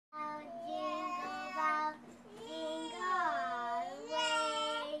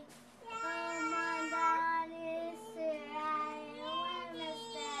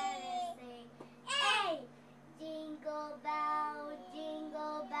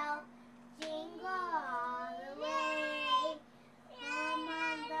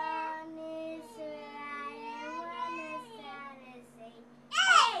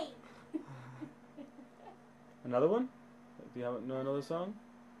Another one? Do you know another song?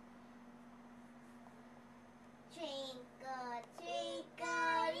 Twinkle,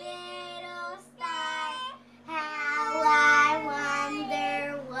 twinkle, little star, how I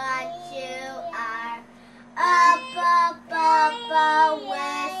wonder what you are. Up, up, up,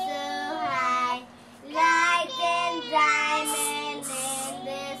 away so high, like a diamond in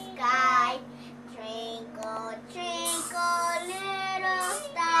the sky. Twinkle, twinkle, little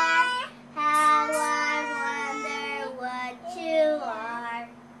star, how I wonder what you are.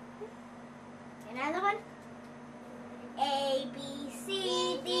 Another one? A, B,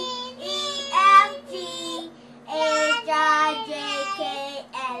 C, D, E, F, G, H, I, J, K,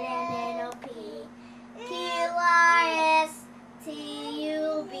 L, M, N, O, P, Q, R, S, T,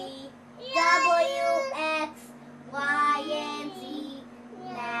 U, V, W, X, Y, and Z.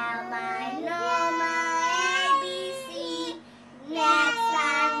 Now I know my ABC. Next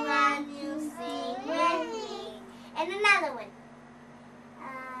time want you sing with me. And another one.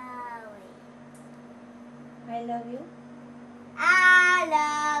 I love you. I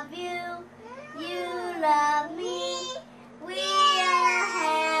love you, you love me, we are a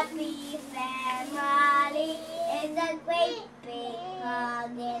happy family. It's a great big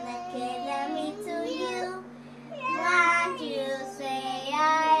hug and a kiss of me to you. Want you say I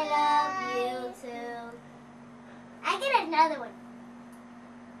love you too. I get another one.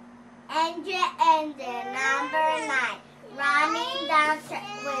 And number 9, running down track.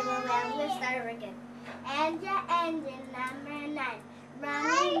 Wait, I'm going to start over again. And number 9,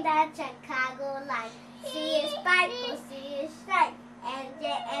 running down Chicago line. See his sparkle, see his shine. And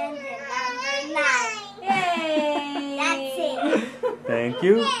number 9. Yay! That's it. Thank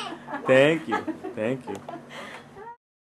you. Thank you. Thank you.